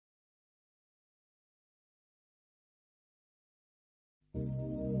Related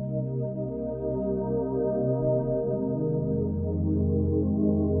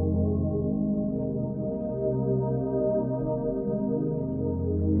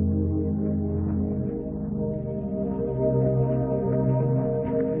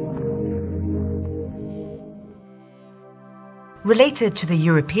to the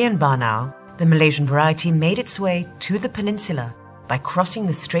European barn owl, the Malaysian variety made its way to the peninsula by crossing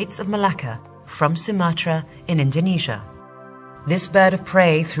the Straits of Malacca from Sumatra in Indonesia. This bird of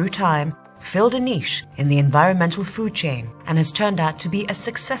prey, through time, filled a niche in the environmental food chain and has turned out to be a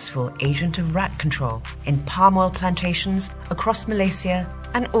successful agent of rat control in palm oil plantations across Malaysia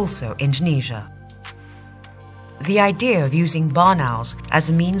and also Indonesia. The idea of using barn owls as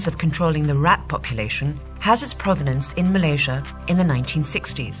a means of controlling the rat population has its provenance in Malaysia in the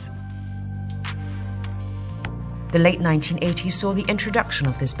 1960s. The late 1980s saw the introduction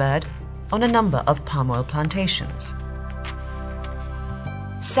of this bird on a number of palm oil plantations.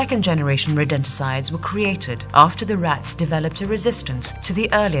 Second-generation rodenticides were created after the rats developed a resistance to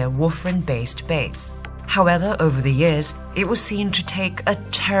the earlier warfarin-based baits. However, over the years, it was seen to take a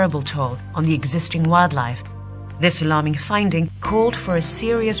terrible toll on the existing wildlife. This alarming finding called for a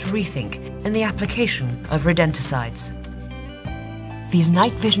serious rethink in the application of rodenticides. These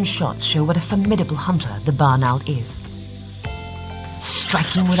night vision shots show what a formidable hunter the barn owl is.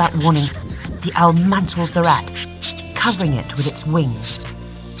 Striking without warning, the owl mantles the rat, covering it with its wings.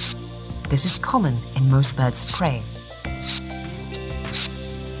 This is common in most birds of prey.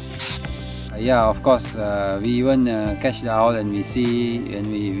 Yeah, of course, we even catch the owl and we see and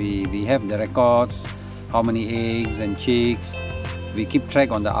we have the records, how many eggs and chicks. We keep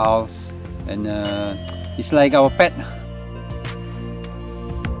track on the owls, and it's like our pet.